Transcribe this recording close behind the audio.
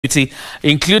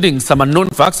including some unknown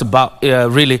facts about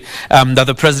that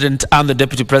the president and the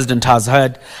deputy president has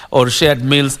had or shared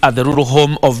meals at the rural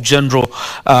home of General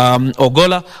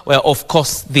Ogolla, where of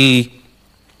course the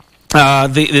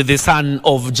son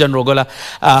of General Ogolla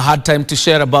had time to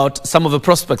share about some of the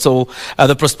prospects or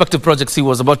the prospective projects he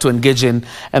was about to engage in,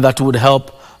 and that would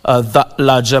help that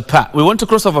larger part. We want to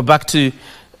cross over back to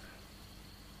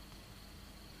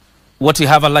what you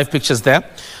have, our live pictures there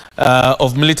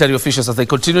of military officials as they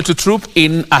continue to troop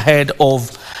in ahead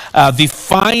of the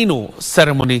final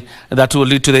ceremony that will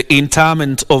lead to the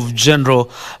interment of General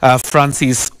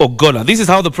Francis Ogolla. This is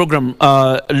how the program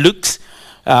looks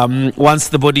once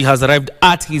the body has arrived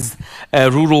at his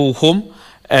rural home.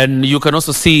 And you can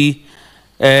also see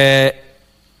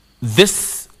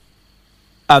this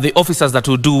are the officers that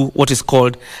will do what is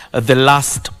called the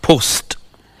last post.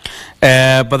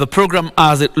 But the program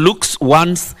as it looks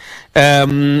once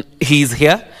he's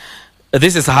here,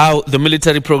 this is how the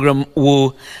military program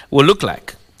will look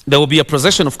like. There will be a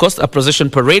procession, of course, a procession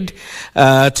parade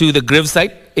to the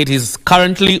gravesite. It is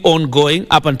currently ongoing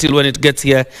up until when it gets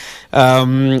here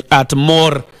at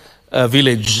Mourners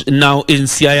village, now in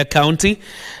Siaya County.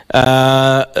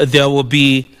 There will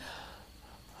be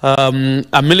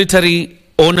a military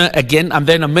honor again, and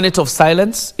then a minute of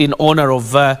silence in honor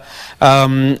of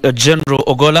General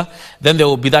Ogolla. Then there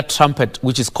will be that trumpet,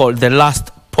 which is called the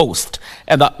last post,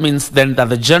 and that means then that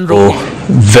the general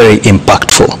very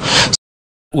impactful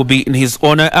will be in his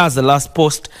honor as the last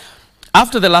post.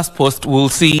 After the last post, we'll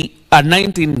see a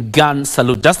 19-gun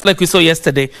salute, just like we saw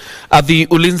yesterday at the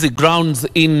Ulinzi grounds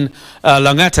in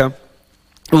Langata.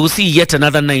 We will see yet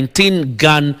another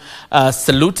 19-gun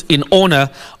salute in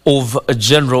honor of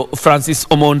General Francis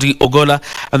Omondi Ogolla.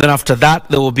 And then after that,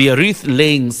 there will be a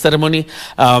wreath-laying ceremony.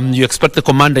 You expect the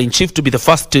Commander-in-Chief to be the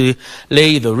first to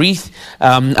lay the wreath.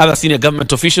 Other senior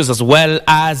government officials, as well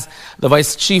as the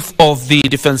Vice Chief of the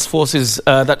Defense Forces,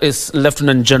 that is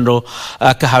Lieutenant General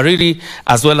Kahariri,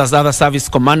 as well as other service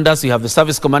commanders. You have the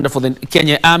Service Commander for the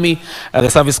Kenya Army, the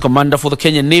Service Commander for the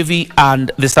Kenya Navy,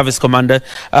 and the Service Commander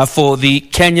for the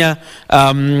Kenya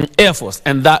Air Force.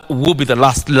 And that will be the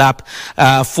last lap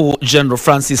for General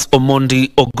Francis Omondi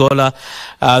Ogolla,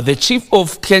 the Chief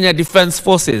of Kenya Defense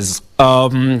Forces,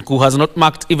 who has not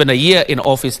marked even a year in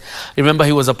office. Remember,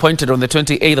 he was appointed on the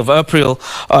 28th of April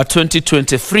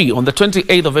 2023. On the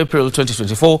 28th of April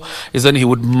 2024 is when he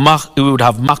would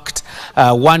have marked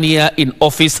 1 year in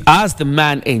office as the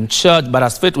man in charge. But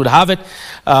as fate would have it,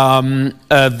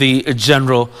 the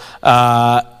general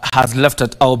has left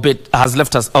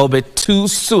us albeit too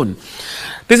soon.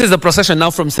 This is a procession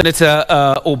now from Senator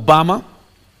Obama,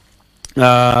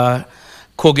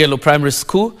 Kogelo Primary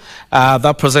School.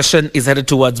 That procession is headed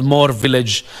towards Mourners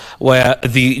village, where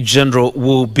the general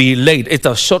will be laid. It's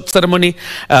a short ceremony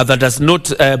that does not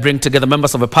bring together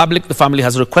members of the public. The family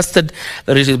has requested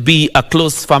that it will be a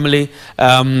close family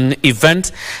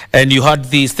event. And you heard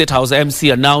the State House MC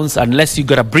announce, unless you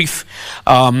got a brief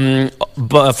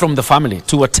from the family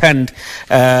to attend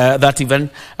that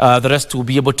event, the rest will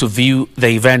be able to view the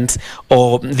event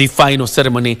or the final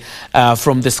ceremony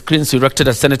from the screens erected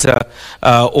at Senator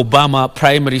Obama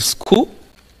Primary School.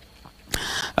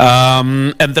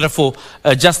 And therefore,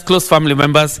 just close family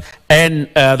members and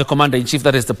the Commander-in-Chief,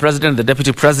 that is the President, the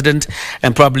Deputy President,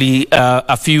 and probably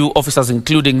a few officers,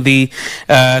 including the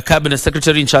Cabinet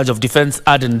Secretary in charge of Defense,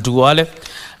 Aden Duale,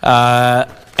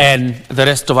 and the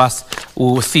rest of us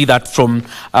will see that from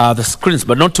the screens.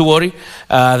 But not to worry,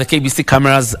 the KBC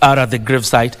cameras are at the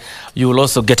gravesite. You will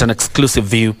also get an exclusive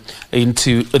view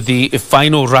into the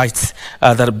final rites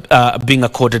that are being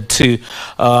accorded to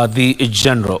the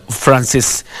General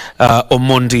Francis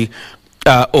Omondi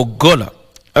Ogolla.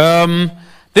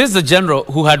 This is a general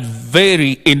who had a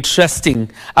very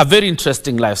interesting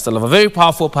lifestyle, of a very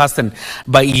powerful person,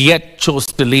 but yet chose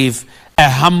to live a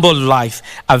humble life,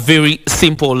 a very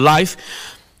simple life.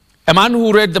 A man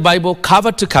who read the Bible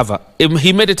cover to cover.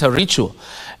 He made it a ritual.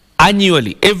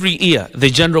 Annually, every year, the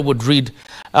general would read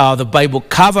the Bible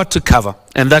cover to cover.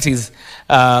 And that is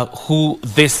who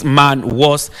this man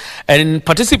was. And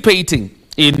participating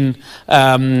in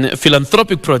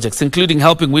philanthropic projects, including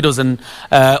helping widows and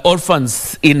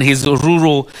orphans in his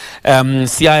rural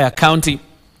Siaya County,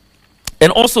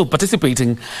 and also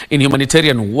participating in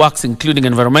humanitarian works, including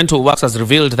environmental works, as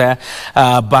revealed there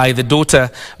by the daughter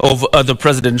of the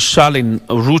President, Charlene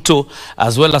Ruto,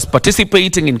 as well as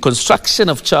participating in construction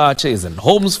of churches and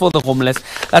homes for the homeless.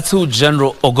 That's who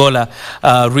General Ogolla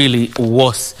really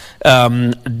was,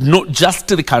 not just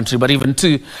to the country, but even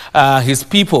to his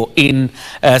people in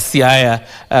Siaya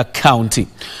County.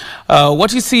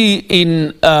 What you see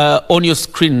in on your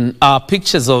screen are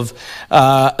pictures of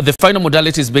the final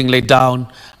modalities being laid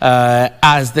down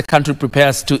as the country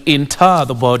prepares to inter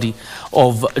the body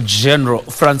of General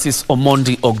Francis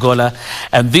Omondi Ogolla.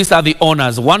 And these are the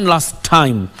honors. One last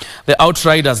time, the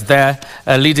outriders there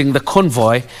leading the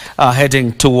convoy are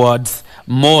heading towards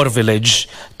Moor village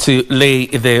to lay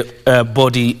the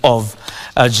body of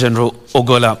General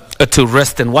Ogolla to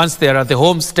rest. And once they're at the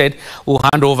homestead, we'll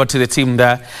hand over to the team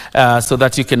there so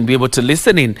that you can be able to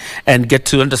listen in and get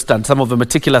to understand some of the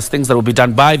meticulous things that will be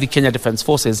done by the Kenya Defence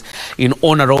Forces in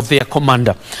honor of their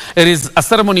commander. It is a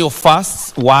ceremony of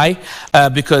fasts. Why?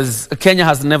 Because Kenya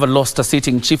has never lost a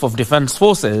sitting chief of defence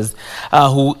forces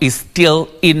who is still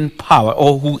in power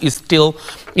or who is still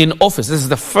in office. This is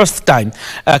the first time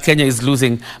Kenya is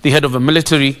losing the head of a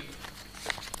military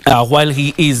while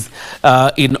he is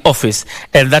in office,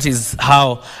 and that is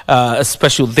how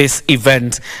special this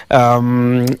event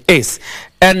is.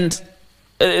 And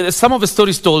some of the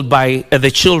stories told by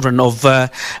the children of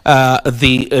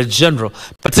the general,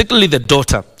 particularly the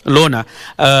daughter, Lona,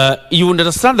 you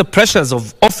understand the pressures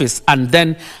of office, and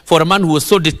then for a man who was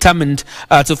so determined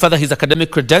to further his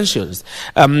academic credentials,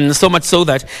 so much so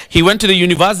that he went to the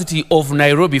University of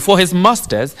Nairobi for his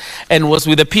master's and was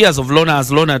with the peers of Lona,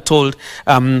 as Lona told,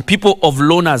 people of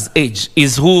Lona's age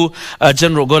is who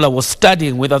General Ogolla was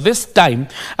studying with. At this time,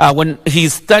 when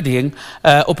he's studying,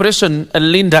 Operation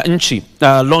Linda Nchi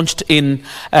launched in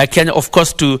Kenya, of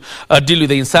course, to deal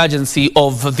with the insurgency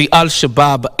of the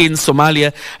Al-Shabaab in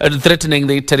Somalia, threatening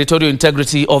the territorial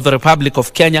integrity of the Republic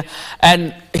of Kenya.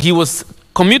 And he was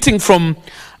commuting from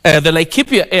the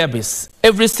Laikipia Air Base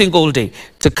every single day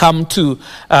to come to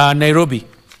Nairobi,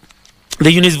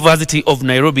 the University of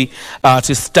Nairobi,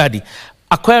 to study.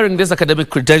 Acquiring these academic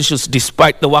credentials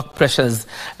despite the work pressures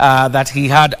that he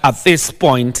had at this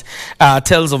point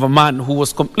tells of a man who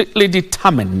was completely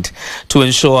determined to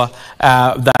ensure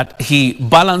that he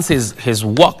balances his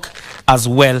work as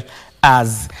well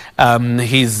as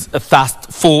his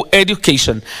thirst for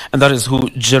education, and that is who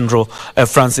General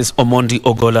Francis Omondi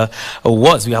Ogolla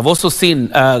was. We have also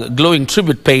seen glowing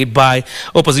tribute paid by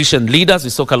opposition leaders. We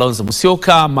saw Kalonzo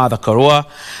Musyoka, Martha Karua,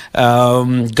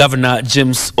 Governor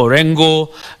James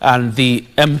Orengo, and the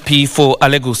MP for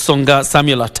Alegu Songa,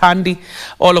 Samuel Atandi.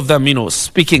 All of them,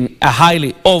 speaking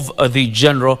highly of the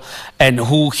general and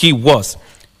who he was.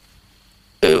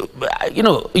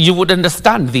 You would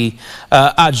understand the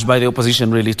urge by the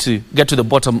opposition really to get to the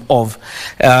bottom of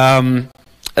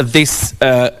this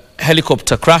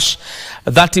helicopter crash.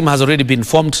 That team has already been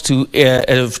formed to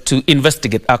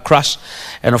investigate a crash,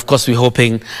 and of course we're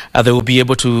hoping they will be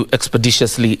able to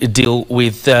expeditiously deal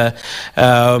with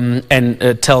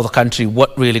and tell the country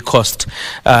what really caused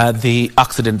the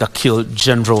accident that killed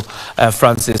General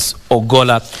Francis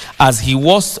Ogolla as he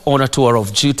was on a tour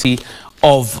of duty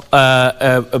of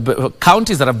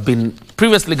counties that have been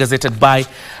previously gazetted by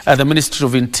the Ministry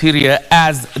of Interior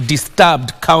as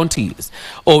disturbed counties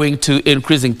owing to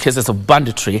increasing cases of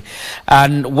banditry.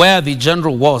 And where the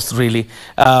general was really,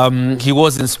 he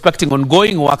was inspecting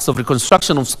ongoing works of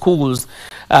reconstruction of schools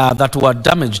that were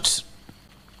damaged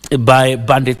by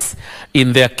bandits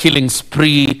in their killing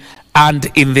spree and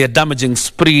in their damaging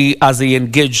spree as they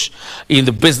engage in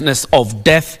the business of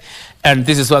death. And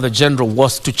this is where the general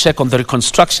was to check on the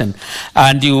reconstruction.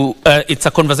 And it's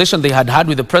a conversation they had had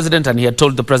with the president, and he had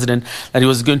told the president that he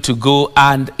was going to go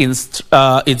and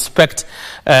inspect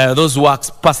those works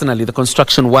personally, the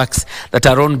construction works that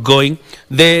are ongoing.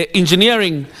 The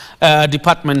engineering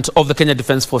department of the Kenya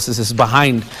Defence Forces is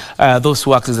behind those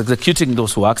works, is executing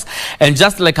those works. And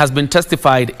just like has been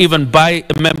testified even by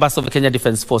members of the Kenya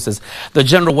Defence Forces, the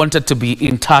general wanted to be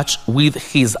in touch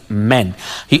with his men.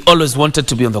 He always wanted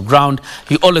to be on the ground.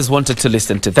 He always wanted to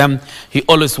listen to them. He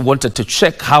always wanted to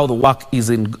check how the work is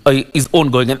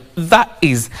ongoing. And that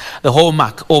is the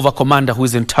hallmark of a commander who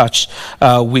is in touch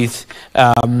with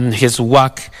his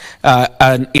work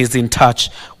and is in touch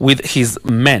with his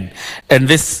men. And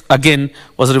this, again,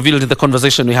 was revealed in the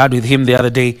conversation we had with him the other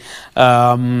day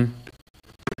in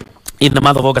the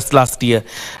month of August last year,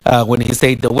 when he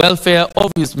said the welfare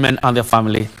of his men and their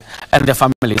families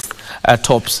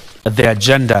tops their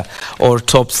agenda, or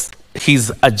tops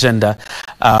his agenda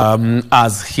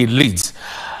as he leads.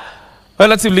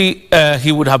 Relatively,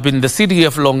 he would have been the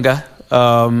CDF longer,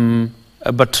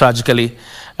 but tragically,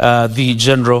 the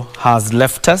general has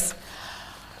left us.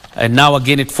 And now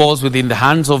again, it falls within the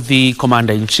hands of the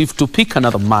commander-in-chief to pick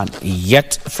another man.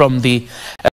 Yet from the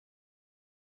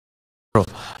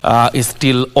is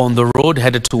still on the road,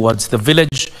 headed towards the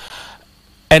village,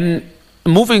 and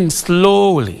moving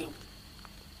slowly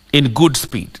in good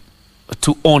speed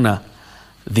to honor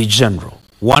the general.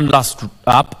 One last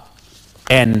up,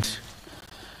 and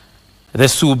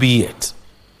this will be it.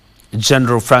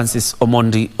 General Francis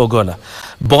Omondi Ogolla,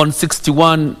 born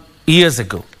 61 years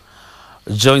ago,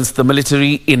 joins the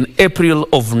military in April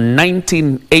of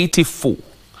 1984.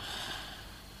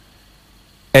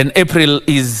 And April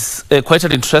is quite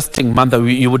an interesting month that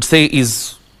you would say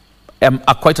is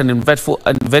quite an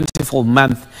eventful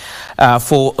month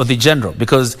for the general,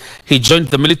 because he joined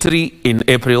the military in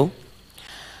April.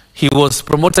 He was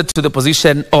promoted to the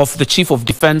position of the Chief of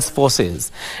Defense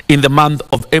Forces in the month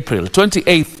of April,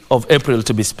 28th of April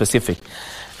to be specific.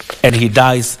 And he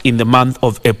dies in the month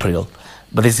of April,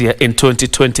 but this year in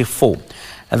 2024.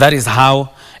 And that is how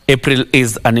April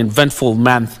is an eventful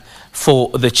month for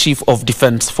the Chief of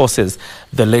Defense Forces,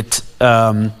 the late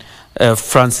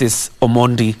Francis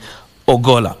Omondi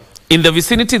Ogolla. In the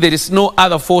vicinity, there is no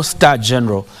other four-star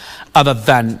general other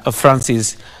than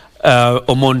Francis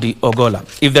Omondi Ogolla.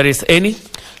 If there is any,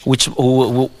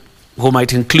 who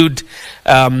might include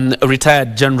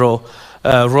retired General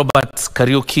Robert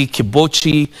Kariuki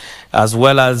Kibochi, as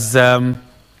well as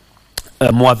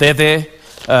Mwadhedhe,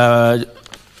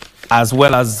 as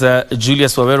well as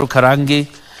Julius Waweru Karangi,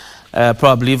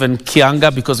 probably even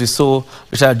Kianga, because we saw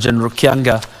retired General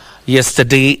Kianga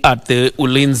yesterday at the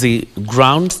Ulinzi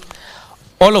grounds.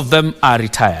 All of them are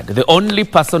retired. The only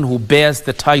person who bears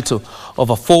the title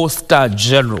of a four-star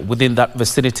general within that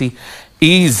vicinity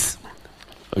is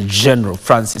General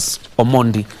Francis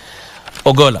Omondi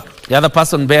Ogolla. The other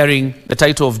person bearing the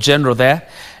title of general there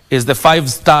is the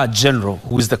five-star general,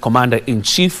 who is the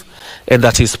commander-in-chief, and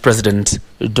that is President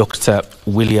Dr.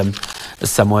 William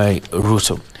Samoei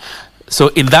Ruto. So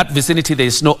in that vicinity, there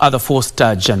is no other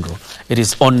four-star general. It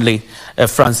is only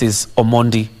Francis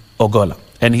Omondi Ogolla.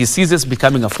 And he ceases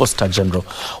becoming a four-star general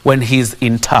when he is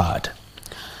interred.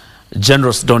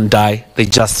 Generals don't die, they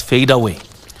just fade away.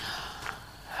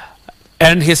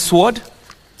 And his sword,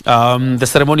 the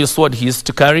ceremonial sword he used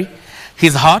to carry,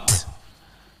 his heart,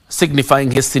 signifying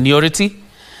his seniority,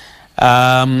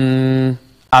 as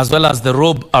well as the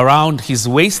robe around his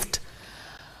waist,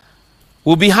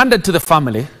 will be handed to the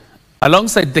family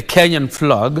alongside the Kenyan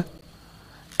flag,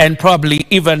 and probably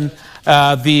even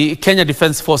the Kenya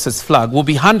Defense Forces flag will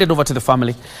be handed over to the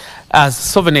family as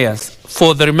souvenirs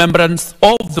for the remembrance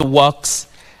of the works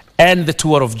and the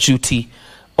tour of duty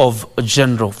of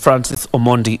General Francis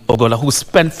Omondi Ogolla, who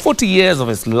spent 40 years of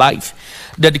his life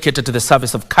dedicated to the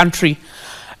service of country,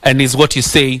 and is what you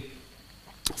say,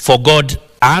 for God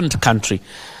and country.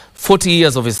 40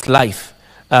 years of his life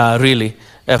really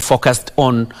focused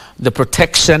on the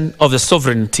protection of the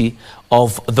sovereignty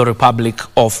of the Republic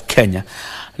of Kenya.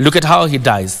 Look at how he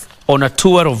dies on a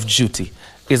tour of duty.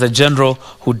 He's a general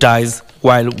who dies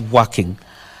while working.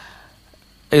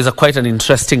 It's quite an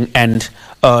interesting end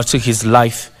to his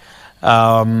life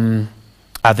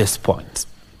at this point.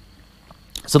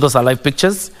 So those are live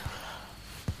pictures.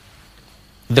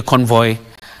 The convoy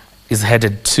is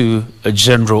headed to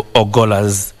General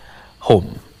Ogolla's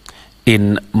home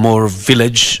in Moor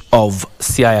village of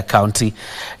Siaya County.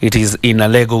 It is in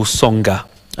Alego Songa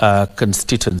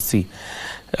constituency.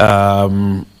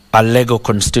 Alego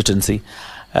constituency.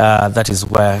 That is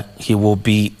where he will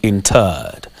be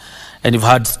interred. And you've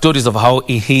heard stories of how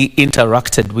he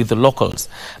interacted with the locals,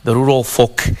 the rural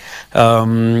folk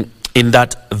in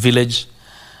that village,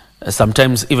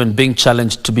 sometimes even being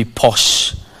challenged to be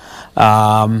posh,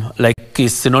 like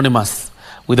he's synonymous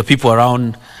with the people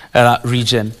around that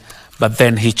region. But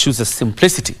then he chooses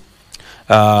simplicity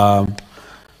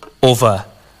over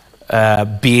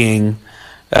being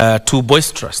too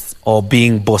boisterous or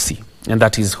being bossy. And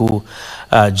that is who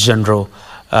General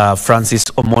Francis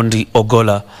Omondi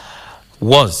Ogolla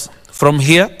was. From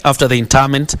here, after the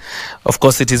interment, of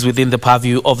course, it is within the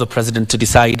purview of the president to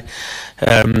decide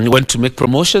when to make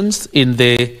promotions in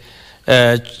the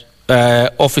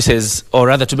offices, or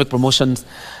rather to make promotions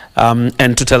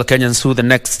and to tell Kenyans who the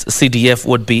next CDF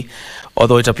would be,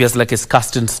 although it appears like it's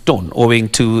cast in stone owing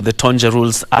to the Tonja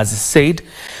rules, as is said.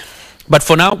 But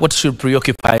for now, what should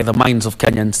preoccupy the minds of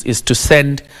Kenyans is to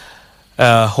send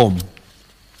home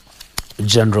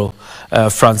General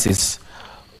Francis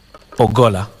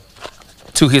Ogolla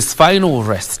to his final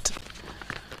rest.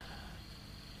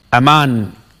 A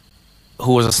man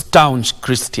who was a staunch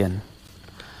Christian,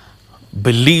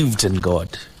 believed in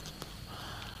God.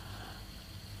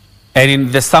 And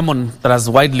in the sermon that has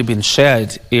widely been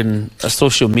shared in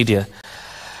social media,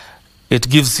 it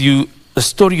gives you a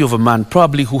story of a man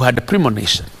probably who had a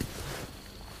premonition.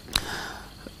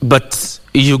 But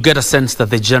you get a sense that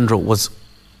the general was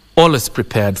always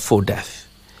prepared for death.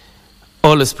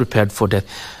 Always prepared for death.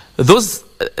 Those,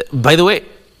 by the way,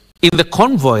 in the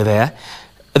convoy there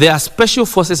are special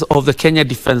forces of the Kenya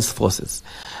Defence Forces.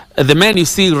 The men you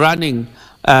see running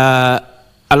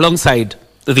alongside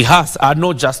the hearse are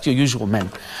not just your usual men.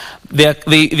 They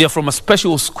are from a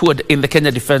special squad in the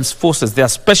Kenya Defence Forces. They are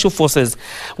special forces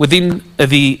within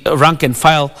the rank and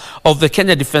file of the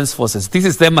Kenya Defence Forces. This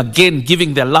is them again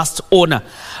giving their last honor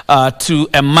to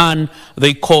a man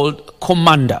they called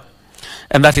Commander.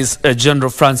 And that is General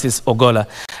Francis Ogolla,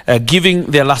 giving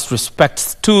their last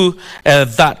respects to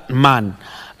that man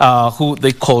who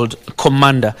they called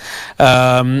Commander,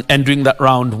 and doing that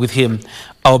round with him,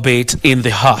 albeit in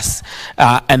the hearse.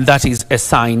 And that is a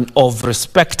sign of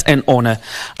respect and honor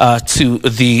to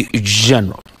the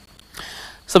general.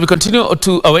 So we continue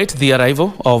to await the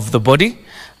arrival of the body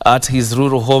at his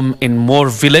rural home in Moore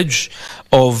village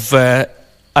of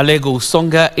Alego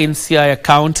Usonga in Siaya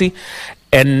County.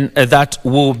 And that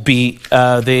will be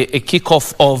the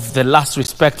kickoff of the last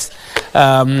respects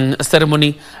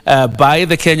ceremony by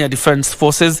the Kenya Defence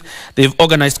Forces. They've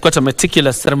organized quite a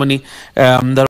meticulous ceremony that